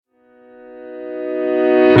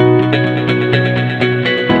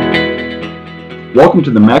Welcome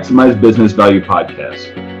to the Maximize Business Value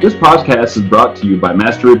Podcast. This podcast is brought to you by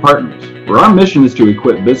Mastery Partners, where our mission is to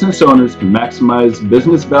equip business owners to maximize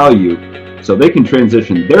business value so they can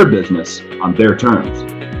transition their business on their terms.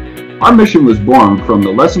 Our mission was born from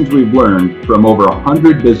the lessons we've learned from over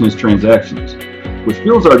 100 business transactions, which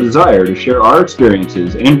fuels our desire to share our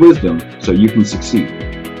experiences and wisdom so you can succeed.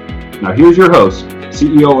 Now here's your host,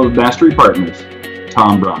 CEO of Mastery Partners,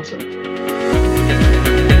 Tom Bronson.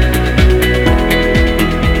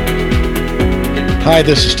 Hi,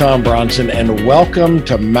 this is Tom Bronson, and welcome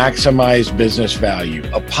to Maximize Business Value,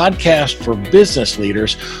 a podcast for business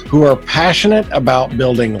leaders who are passionate about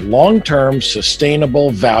building long-term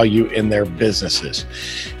sustainable value in their businesses.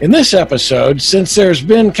 In this episode, since there's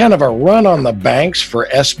been kind of a run on the banks for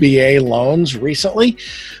SBA loans recently,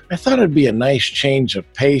 I thought it'd be a nice change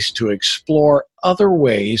of pace to explore other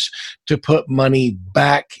ways to put money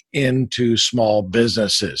back into small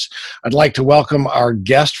businesses. I'd like to welcome our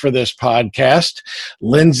guest for this podcast,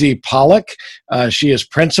 Lindsay Pollock. She is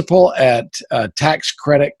principal at Tax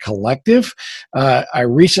Credit Collective. I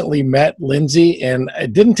recently met Lindsay, and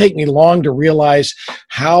it didn't take me long to realize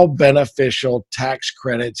how beneficial tax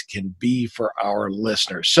credits can be for our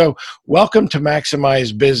listeners. So welcome to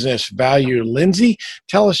Maximize Business Value. Lindsay,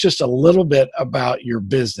 tell us just a little bit about your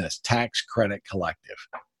business, Tax Credit Collective.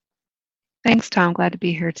 Thanks, Tom. Glad to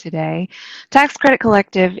be here today. Tax Credit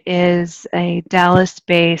Collective is a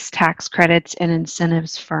Dallas-based tax credits and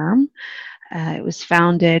incentives firm. It was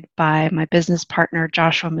founded by my business partner,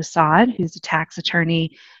 Joshua Masad, who's a tax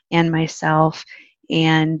attorney, and myself.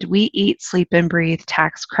 And we eat, sleep, and breathe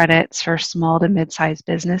tax credits for small to mid-sized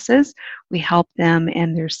businesses. We help them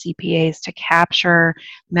and their CPAs to capture,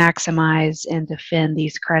 maximize, and defend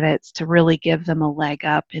these credits to really give them a leg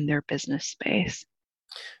up in their business space.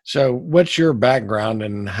 So what's your background,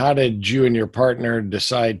 and how did you and your partner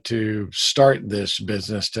decide to start this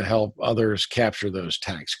business to help others capture those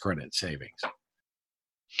tax credit savings?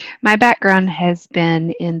 My background has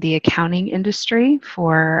been in the accounting industry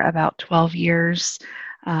for about 12 years.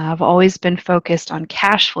 I've always been focused on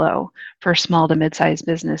cash flow for small to mid-sized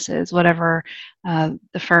businesses, whatever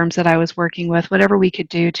the firms that I was working with, whatever we could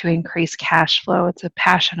do to increase cash flow. It's a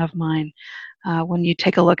passion of mine. When you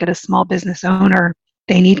take a look at a small business owner,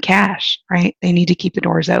 they need cash, right? They need to keep the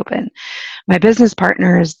doors open. My business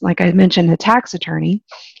partner is, like I mentioned, a tax attorney.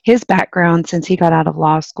 His background since he got out of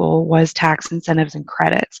law school was tax incentives and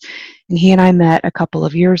credits. And he and I met a couple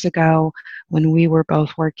of years ago when we were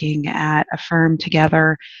both working at a firm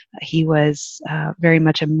together. He was very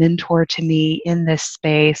much a mentor to me in this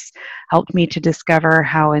space, helped me to discover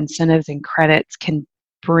how incentives and credits can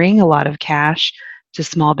bring a lot of cash to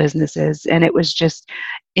small businesses. And it was just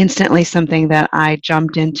instantly something that I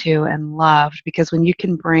jumped into and loved, because when you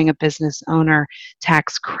can bring a business owner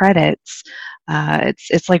tax credits,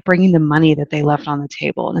 it's like bringing the money that they left on the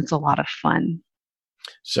table, and it's a lot of fun.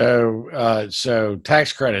 So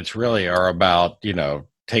tax credits really are about,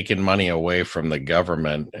 taking money away from the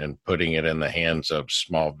government and putting it in the hands of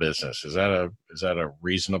small business. Is that a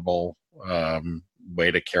reasonable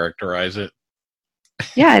way to characterize it?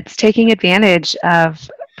 Yeah, it's taking advantage of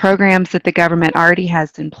programs that the government already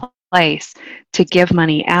has in place to give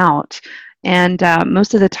money out. And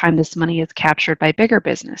most of the time, this money is captured by bigger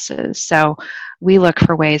businesses. So we look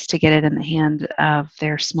for ways to get it in the hand of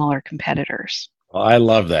their smaller competitors. Well, I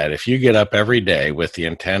love that. If you get up every day with the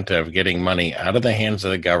intent of getting money out of the hands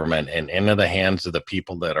of the government and into the hands of the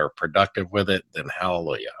people that are productive with it, then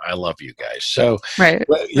hallelujah. I love you guys. So, right.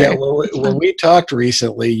 When we talked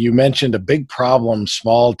recently, you mentioned a big problem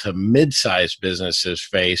small to mid-sized businesses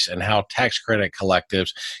face and how tax credit collectives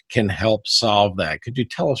can help solve that. Could you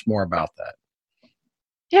tell us more about that?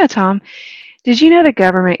 Yeah, Tom. Did you know the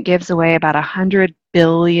government gives away about $100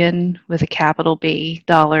 billion with a capital B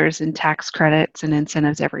dollars in tax credits and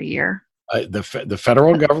incentives every year? The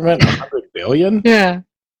federal government, $100 billion? Yeah,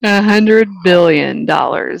 $100 billion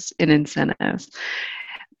in incentives.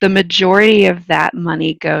 The majority of that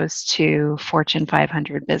money goes to Fortune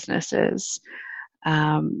 500 businesses.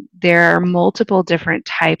 There are multiple different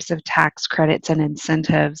types of tax credits and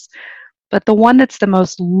incentives, but the one that's the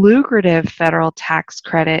most lucrative federal tax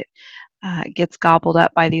credit gets gobbled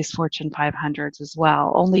up by these Fortune 500s as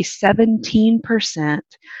well. Only 17%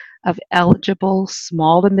 of eligible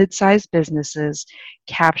small to mid-sized businesses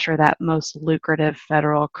capture that most lucrative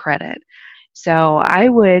federal credit. So I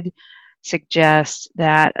would suggest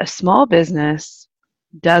that a small business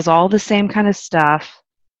does all the same kind of stuff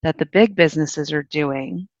that the big businesses are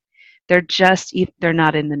doing. They're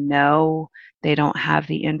not in the know. They don't have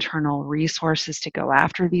the internal resources to go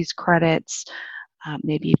after these credits.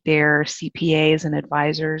 Maybe their CPAs and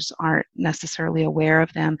advisors aren't necessarily aware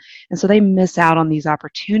of them. And so they miss out on these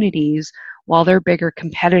opportunities while their bigger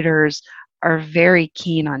competitors are very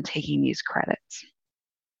keen on taking these credits.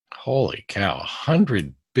 Holy cow,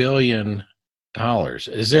 $100 billion.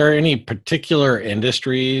 Is there any particular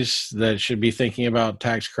industries that should be thinking about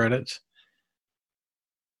tax credits?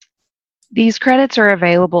 These credits are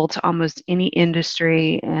available to almost any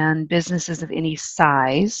industry and businesses of any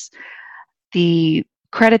size. The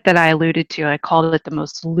credit that I alluded to, I called it the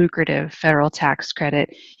most lucrative federal tax credit,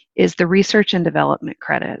 is the research and development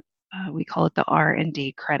credit. We call it the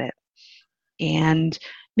R&D credit. And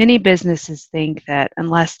many businesses think that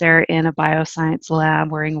unless they're in a bioscience lab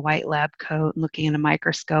wearing a white lab coat and looking in a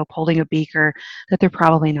microscope, holding a beaker, that they're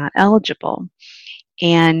probably not eligible.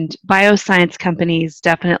 And bioscience companies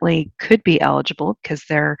definitely could be eligible because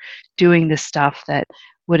they're doing the stuff that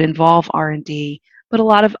would involve R&D, but a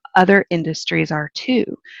lot of other industries are too.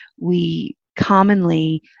 We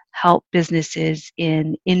commonly help businesses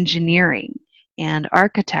in engineering and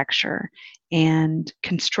architecture and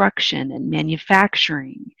construction and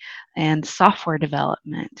manufacturing and software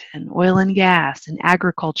development and oil and gas and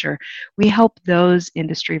agriculture. We help those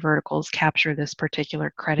industry verticals capture this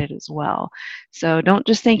particular credit as well. So don't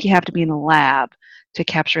just think you have to be in a lab to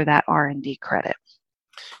capture that R&D credit.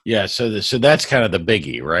 Yeah, so that's kind of the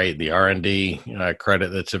biggie, right? The R&D credit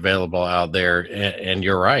that's available out there, and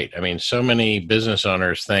you're right. I mean, so many business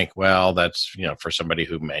owners think, well, that's for somebody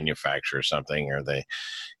who manufactures something or they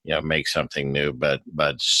make something new, but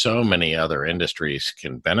so many other industries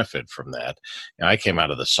can benefit from that. I came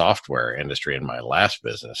out of the software industry in my last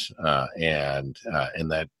business, and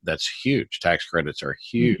that's huge. Tax credits are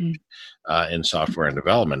huge in software and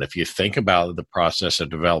development. If you think about the process of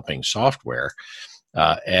developing software.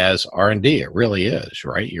 As R&D, it really is,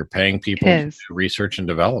 right? You're paying people to do research and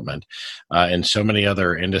development, and so many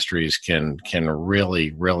other industries can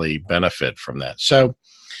really, really benefit from that. So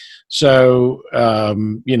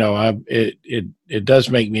it does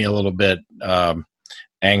make me a little bit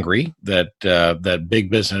angry that big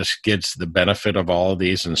business gets the benefit of all of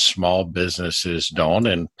these and small businesses don't.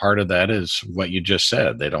 And part of that is what you just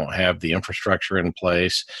said. They don't have the infrastructure in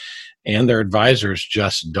place, and their advisors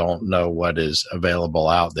just don't know what is available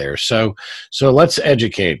out there. So let's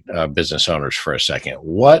educate business owners for a second.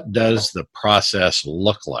 What does the process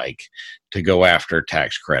look like to go after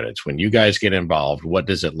tax credits? When you guys get involved, what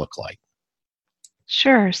does it look like?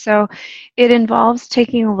 Sure. So it involves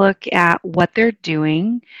taking a look at what they're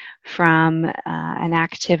doing from an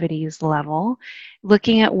activities level,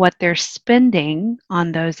 looking at what they're spending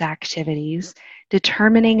on those activities,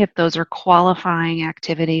 determining if those are qualifying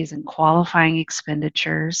activities and qualifying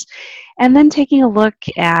expenditures, and then taking a look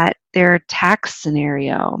at their tax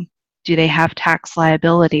scenario. Do they have tax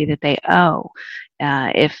liability that they owe?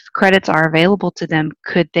 If credits are available to them,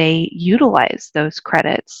 could they utilize those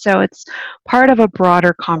credits? So it's part of a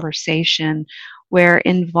broader conversation where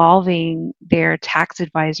involving their tax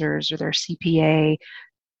advisors or their CPA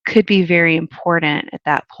could be very important at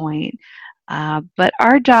that point. But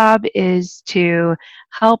our job is to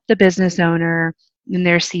help the business owner and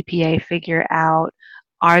their CPA figure out,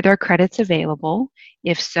 are there credits available?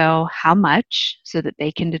 If so, how much, so that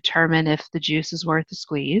they can determine if the juice is worth the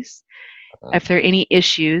squeeze, if there are any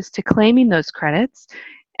issues to claiming those credits.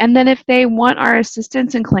 And then if they want our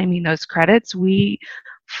assistance in claiming those credits, we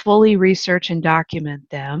fully research and document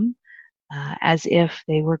them as if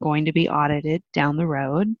they were going to be audited down the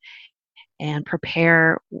road, and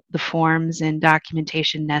prepare the forms and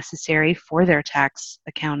documentation necessary for their tax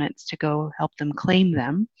accountants to go help them claim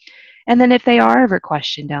them. And then if they are ever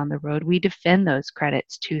questioned down the road, we defend those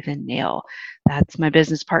credits tooth and nail. That's my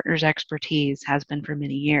business partner's expertise, has been for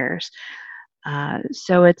many years.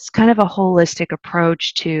 So it's kind of a holistic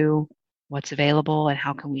approach to what's available and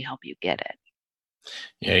how can we help you get it.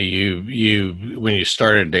 Yeah, you when you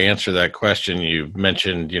started to answer that question, you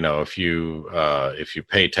mentioned, if you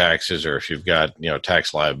pay taxes or if you've got,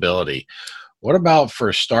 tax liability. What about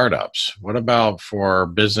for startups? What about for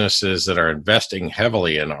businesses that are investing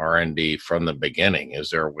heavily in R&D from the beginning?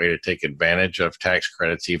 Is there a way to take advantage of tax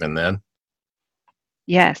credits even then?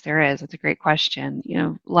 Yes, there is. That's a great question.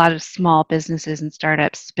 A lot of small businesses and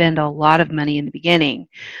startups spend a lot of money in the beginning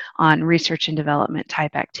on research and development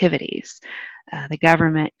type activities. The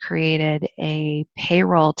government created a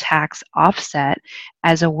payroll tax offset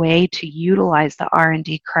as a way to utilize the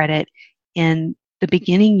R&D credit in the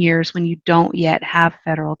beginning years when you don't yet have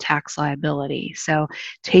federal tax liability. So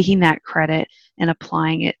taking that credit and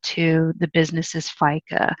applying it to the business's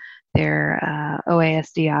FICA, their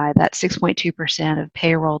OASDI, that 6.2% of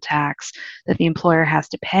payroll tax that the employer has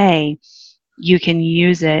to pay, you can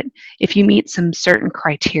use it if you meet some certain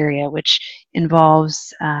criteria, which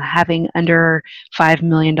involves having under $5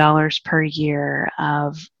 million per year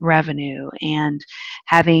of revenue and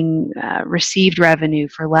having received revenue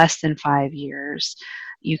for less than 5 years.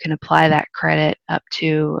 You can apply that credit up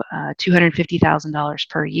to $250,000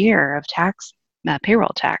 per year of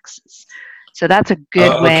payroll taxes. So that's a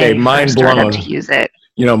good way for a startup to use it.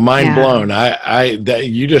 Mind blown.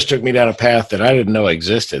 You just took me down a path that I didn't know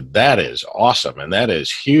existed. That is awesome. And that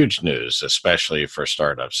is huge news, especially for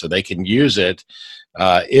startups. So they can use it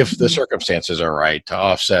if the circumstances are right to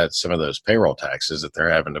offset some of those payroll taxes that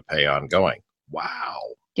they're having to pay ongoing. Wow.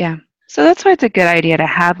 Yeah. So that's why it's a good idea to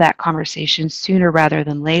have that conversation sooner rather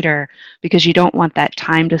than later, because you don't want that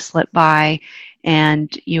time to slip by,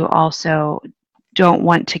 and you also don't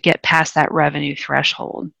want to get past that revenue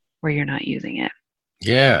threshold where you're not using it.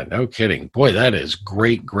 Yeah, no kidding. Boy, that is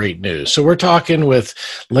great news. So we're talking with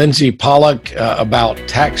Lindsay Pollock about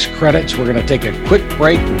tax credits. We're going to take a quick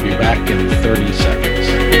break. We'll be back in 30 seconds.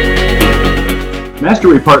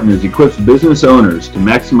 Mastery Partners equips business owners to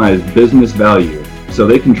maximize business value so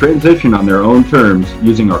they can transition on their own terms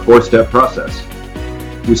using our 4-step process.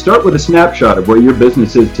 We start with a snapshot of where your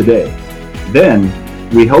business is today. Then,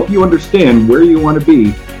 we help you understand where you want to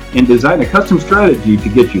be and design a custom strategy to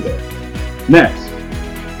get you there. Next,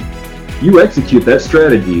 you execute that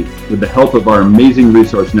strategy with the help of our amazing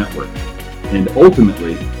resource network. And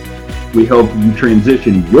ultimately, we help you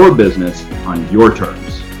transition your business on your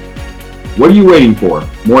terms. What are you waiting for?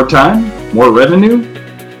 More time? More revenue?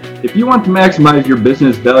 If you want to maximize your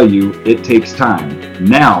business value, it takes time.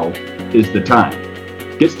 Now is the time.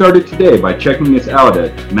 Get started today by checking us out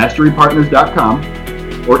at masterypartners.com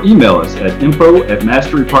or email us at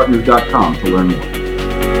info@masterypartners.com to learn more.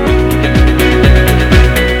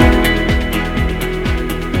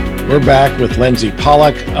 We're back with Lindsay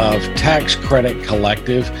Pollock of Tax Credit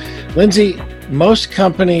Collective. Lindsay, most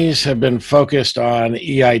companies have been focused on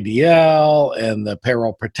EIDL and the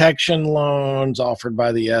payroll protection loans offered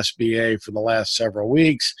by the SBA for the last several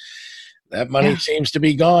weeks. That money seems to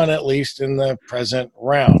be gone, at least in the present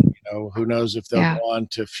round. Who knows if they'll go on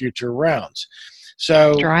to future rounds.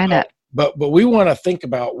 So, drying up. But we want to think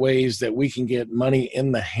about ways that we can get money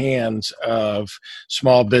in the hands of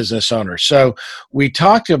small business owners. So we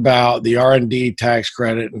talked about the R&D tax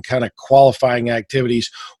credit and kind of qualifying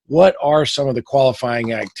activities. What are some of the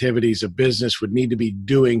qualifying activities a business would need to be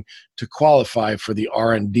doing to qualify for the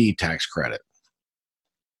R&D tax credit?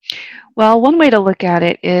 Well, one way to look at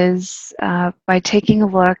it is by taking a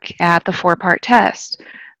look at the 4-part test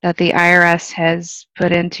that the IRS has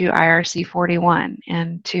put into IRC 41.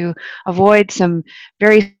 And to avoid some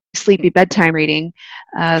very sleepy bedtime reading,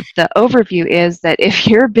 the overview is that if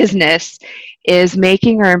your business is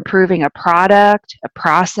making or improving a product, a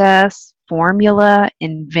process, formula,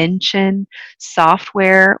 invention,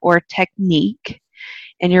 software, or technique,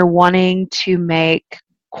 and you're wanting to make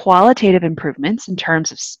qualitative improvements in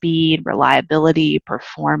terms of speed, reliability,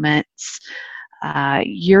 performance,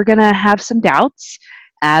 you're going to have some doubts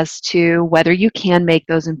as to whether you can make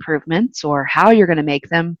those improvements or how you're going to make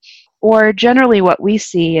them. Or generally what we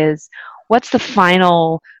see is, what's the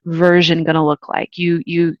final version going to look like?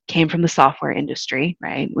 You came from the software industry,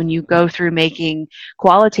 right? When you go through making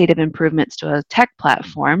qualitative improvements to a tech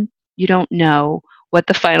platform, you don't know what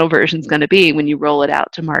the final version is going to be when you roll it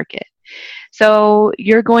out to market. So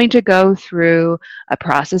you're going to go through a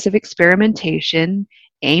process of experimentation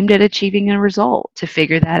aimed at achieving a result to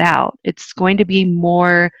figure that out. It's going to be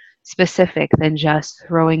more specific than just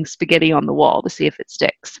throwing spaghetti on the wall to see if it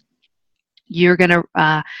sticks. You're going to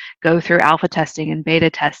go through alpha testing and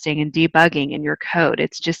beta testing and debugging in your code.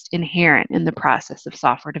 It's just inherent in the process of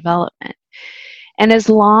software development. And as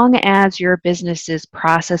long as your business's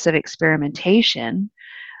process of experimentation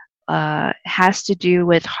has to do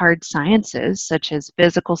with hard sciences such as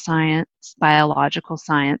physical science, biological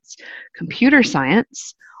science, computer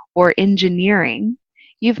science, or engineering,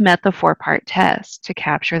 you've met the 4-part test to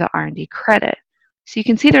capture the R&D credit. So you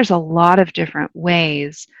can see there's a lot of different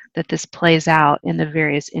ways that this plays out in the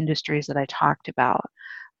various industries that I talked about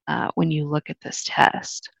when you look at this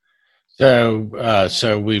test.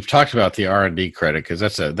 So we've talked about the R&D credit because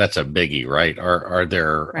that's a biggie, right? Are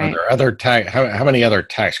there other tax? How many other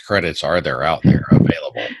tax credits are there out there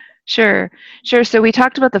available? Sure. So we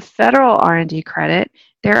talked about the federal R&D credit.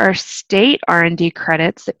 There are state R&D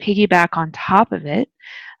credits that piggyback on top of it.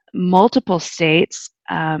 Multiple states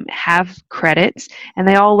have credits, and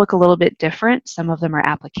they all look a little bit different. Some of them are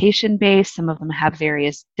application-based. Some of them have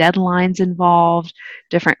various deadlines involved,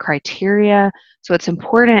 different criteria. So it's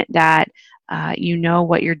important that You know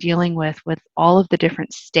what you're dealing with all of the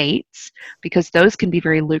different states, because those can be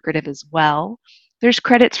very lucrative as well. There's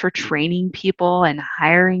credits for training people and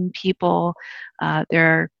hiring people. There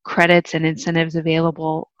are credits and incentives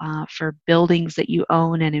available for buildings that you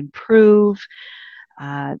own and improve.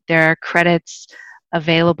 There are credits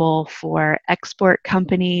available for export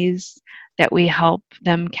companies that we help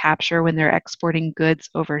them capture when they're exporting goods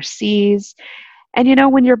overseas.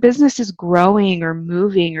 And when your business is growing or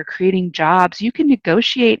moving or creating jobs, you can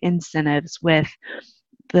negotiate incentives with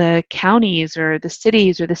the counties or the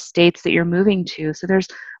cities or the states that you're moving to. So there's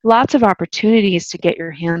lots of opportunities to get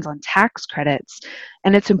your hands on tax credits.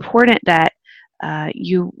 And it's important that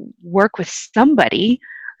you work with somebody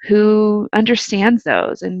who understands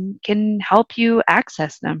those and can help you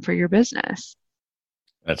access them for your business.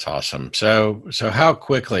 That's awesome. So how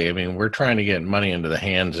quickly, I mean, we're trying to get money into the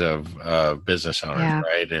hands of business owners, Yeah.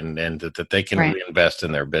 right? And that they can Right. reinvest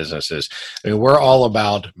in their businesses. I mean, we're all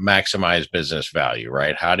about maximize business value,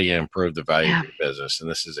 right? How do you improve the value Yeah. of your business? And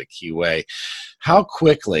this is a key way. How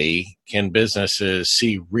quickly can businesses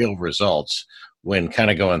see real results when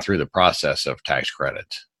kind of going through the process of tax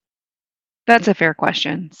credits? That's a fair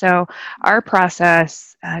question. So our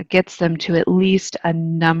process gets them to at least a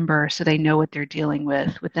number so they know what they're dealing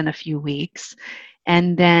with within a few weeks,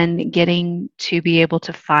 and then getting to be able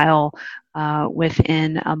to file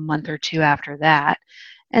within a month or two after that.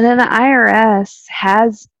 And then the IRS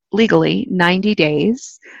has legally 90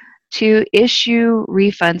 days to issue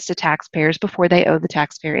refunds to taxpayers before they owe the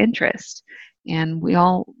taxpayer interest. And we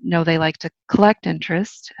all know they like to collect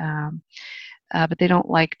interest. But they don't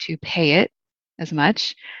like to pay it as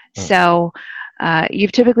much. So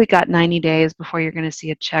you've typically got 90 days before you're going to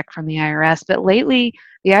see a check from the IRS. But lately,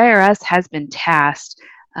 the IRS has been tasked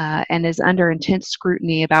and is under intense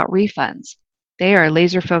scrutiny about refunds. They are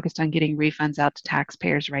laser focused on getting refunds out to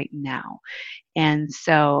taxpayers right now. And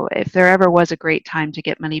so if there ever was a great time to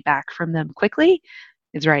get money back from them quickly,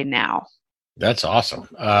 it's right now. That's awesome.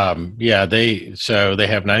 Yeah, they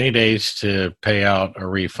have 90 days to pay out a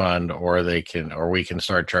refund, or we can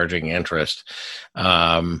start charging interest.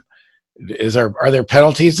 Are there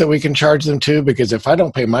penalties that we can charge them to? Because if I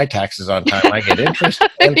don't pay my taxes on time, I get interest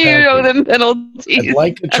and You penalties. owe them penalties. I'd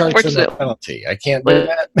like to charge them a penalty. I can't do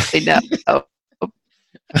that. No.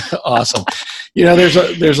 Awesome.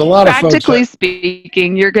 There's a lot of folks. Practically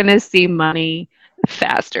speaking, you're going to see money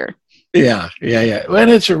faster. Yeah. And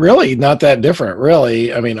it's really not that different,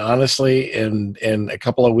 really. I mean, honestly, in a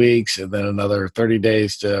couple of weeks and then another 30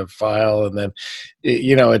 days to file. And then,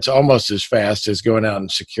 it's almost as fast as going out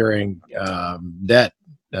and securing debt.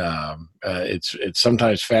 It's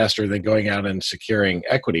sometimes faster than going out and securing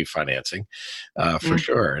equity financing, for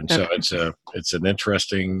sure. And so it's an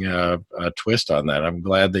interesting twist on that. I'm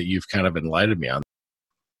glad that you've kind of enlightened me on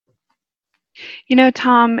that.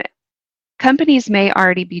 Tom, companies may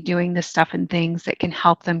already be doing this stuff and things that can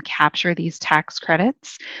help them capture these tax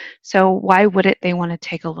credits. So why wouldn't they want to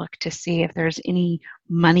take a look to see if there's any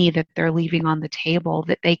money that they're leaving on the table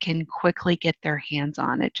that they can quickly get their hands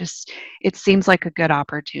on? It seems like a good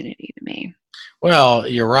opportunity to me. Well,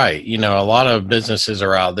 you're right. A lot of businesses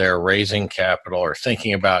are out there raising capital or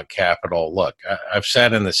thinking about capital. Look, I've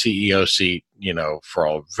sat in the CEO seat, for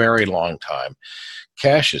a very long time.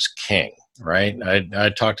 Cash is king. Right. I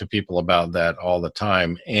talk to people about that all the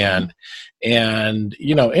time. And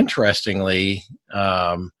interestingly,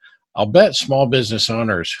 I'll bet small business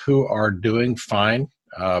owners who are doing fine,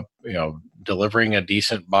 delivering a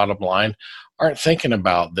decent bottom line, aren't thinking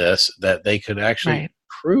about this, that they could actually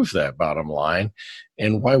improve that bottom line.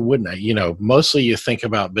 And why wouldn't I? Mostly you think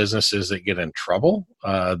about businesses that get in trouble,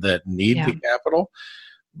 that need the capital.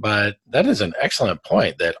 But that is an excellent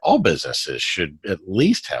point that all businesses should at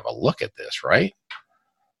least have a look at this, right?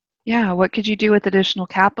 Yeah. What could you do with additional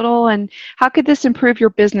capital? And how could this improve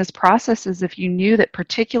your business processes if you knew that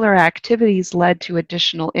particular activities led to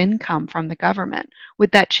additional income from the government?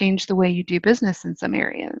 Would that change the way you do business in some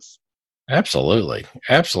areas? Absolutely.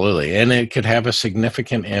 And it could have a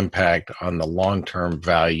significant impact on the long-term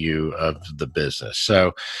value of the business.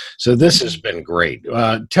 So this has been great.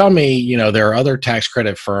 Tell me, there are other tax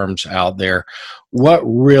credit firms out there. What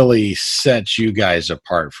really sets you guys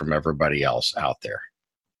apart from everybody else out there?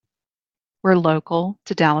 We're local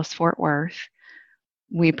to Dallas-Fort Worth.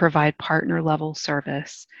 We provide partner level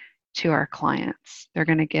service to our clients. They're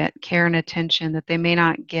going to get care and attention that they may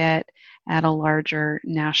not get at a larger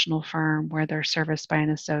national firm where they're serviced by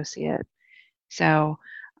an associate. So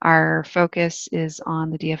our focus is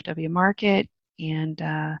on the DFW market and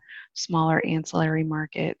smaller ancillary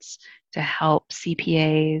markets to help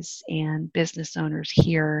CPAs and business owners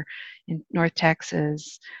here in North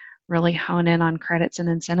Texas really hone in on credits and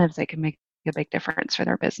incentives that can make a big difference for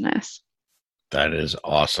their business. That is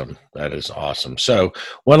awesome. That is awesome. So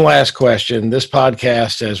one last question. This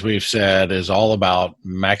podcast, as we've said, is all about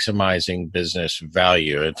maximizing business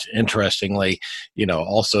value. It's interestingly,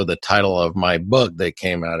 also the title of my book that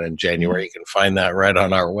came out in January. You can find that right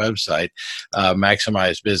on our website,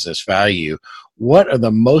 Maximize Business Value. What are the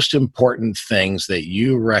most important things that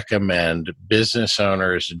you recommend business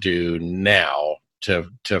owners do now to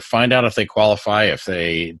find out if they qualify, if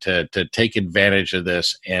they to take advantage of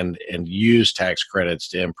this and use tax credits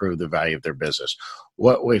to improve the value of their business?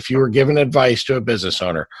 What if you were giving advice to a business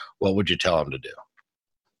owner, what would you tell them to do?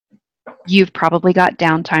 You've probably got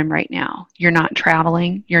downtime right now. You're not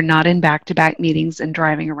traveling. You're not in back-to-back meetings and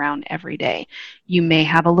driving around every day. You may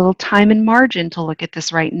have a little time and margin to look at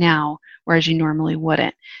this right now, whereas you normally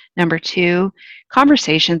wouldn't. Number two,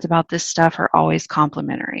 conversations about this stuff are always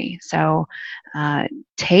complimentary. So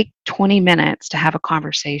take 20 minutes to have a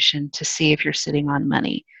conversation to see if you're sitting on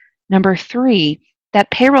money. Number three,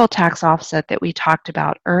 that payroll tax offset that we talked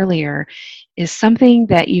about earlier is something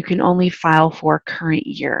that you can only file for current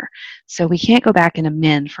year. So we can't go back and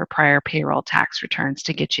amend for prior payroll tax returns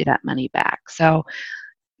to get you that money back. So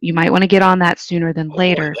you might want to get on that sooner than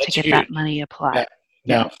later to get that money applied.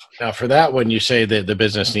 Now, for that one, you say that the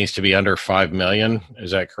business needs to be under $5 million.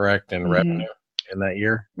 Is that correct in revenue in that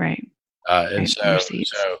year? Right. And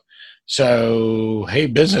so, hey,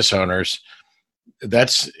 business owners,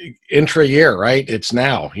 that's intra-year, right? It's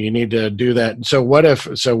now. You need to do that. So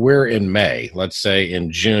we're in May. Let's say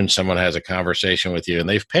in June, someone has a conversation with you and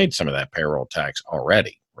they've paid some of that payroll tax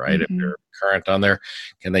already, right? Mm-hmm. If they're current on there,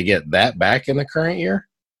 can they get that back in the current year?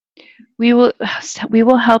 We will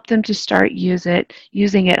help them to start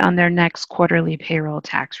using it on their next quarterly payroll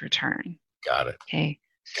tax return. Got it. Okay.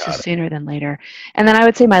 So sooner than later. And then I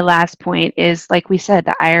would say my last point is, like we said,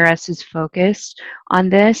 the IRS is focused on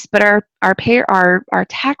this, but our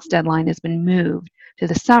tax deadline has been moved to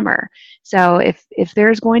the summer. So if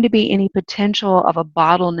there's going to be any potential of a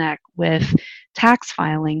bottleneck with tax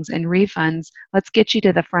filings and refunds, let's get you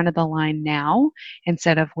to the front of the line now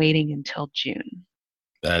instead of waiting until June.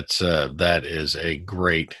 That is a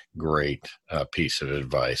great piece of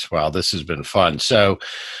advice. Wow, this has been fun. So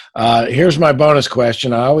here's my bonus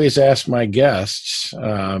question. I always ask my guests,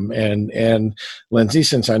 and Lindsay,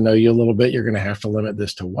 since I know you a little bit, you're going to have to limit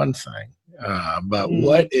this to one thing. But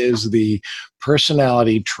what is the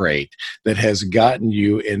personality trait that has gotten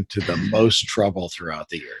you into the most trouble throughout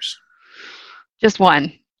the years? Just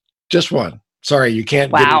one. Just one. Sorry, you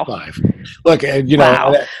can't give me 5. Look,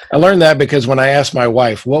 Wow. I learned that because when I asked my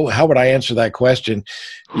wife, how would I answer that question?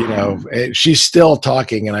 She's still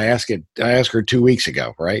talking, and I asked her 2 weeks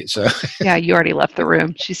ago, right? So yeah, you already left the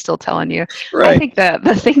room. She's still telling you. Right. I think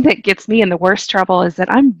the thing that gets me in the worst trouble is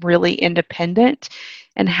that I'm really independent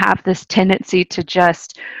and have this tendency to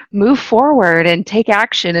just move forward and take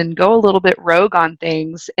action and go a little bit rogue on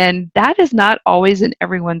things. And that is not always in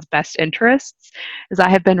everyone's best interests, as I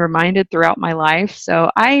have been reminded throughout my life.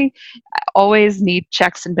 So I always need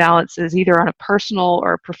checks and balances, either on a personal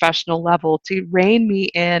or professional level, to rein me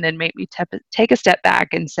in and make me take a step back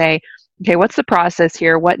and say, okay, what's the process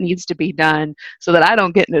here? What needs to be done so that I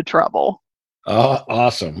don't get into trouble? Oh,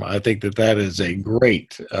 awesome. I think that is a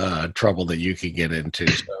great trouble that you can get into.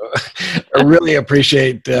 So I really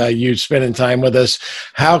appreciate you spending time with us.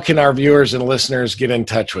 How can our viewers and listeners get in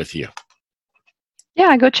touch with you?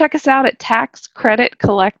 Yeah, go check us out at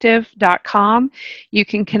taxcreditcollective.com. You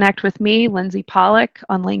can connect with me, Lindsay Pollock,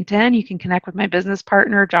 on LinkedIn. You can connect with my business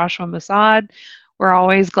partner, Joshua Mossad. We're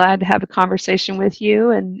always glad to have a conversation with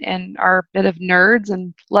you and are a bit of nerds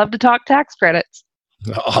and love to talk tax credits.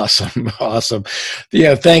 Awesome.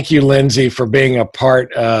 Yeah, thank you, Lindsay, for being a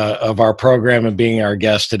part of our program and being our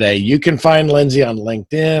guest today. You can find Lindsay on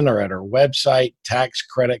LinkedIn or at her website,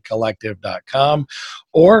 taxcreditcollective.com,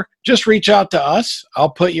 or just reach out to us. I'll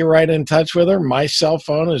put you right in touch with her. My cell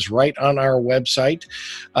phone is right on our website.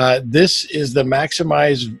 This is the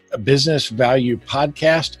Maximize Business Value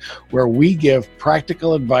podcast, where we give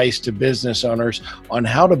practical advice to business owners on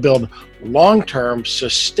how to build long-term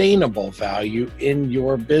sustainable value in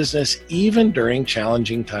your business, even during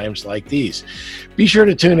challenging times like these. Be sure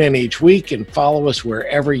to tune in each week and follow us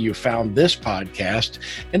wherever you found this podcast.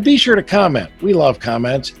 And be sure to comment. We love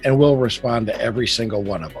comments, and we'll respond to every single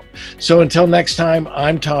one of them. So until next time,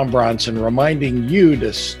 I'm Tom Bronson, reminding you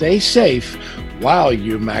to stay safe while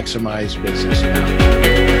you maximize business value.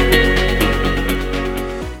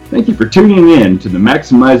 Thank you for tuning in to the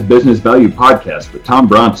Maximize Business Value podcast with Tom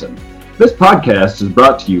Bronson. This podcast is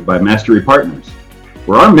brought to you by Mastery Partners.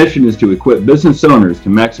 where our mission is to equip business owners to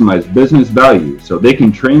maximize business value so they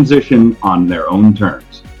can transition on their own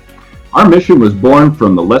terms. Our mission was born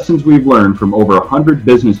from the lessons we've learned from over 100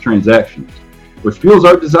 business transactions, which fuels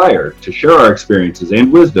our desire to share our experiences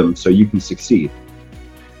and wisdom so you can succeed.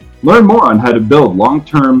 Learn more on how to build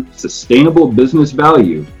long-term, sustainable business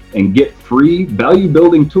value and get free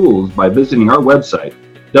value-building tools by visiting our website,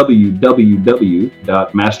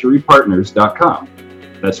 www.masterypartners.com.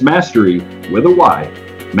 That's mastery with a Y,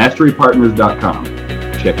 masterypartners.com.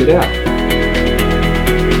 Check it out.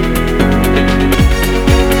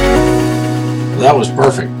 That was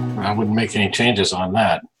perfect. I wouldn't make any changes on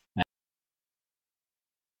that.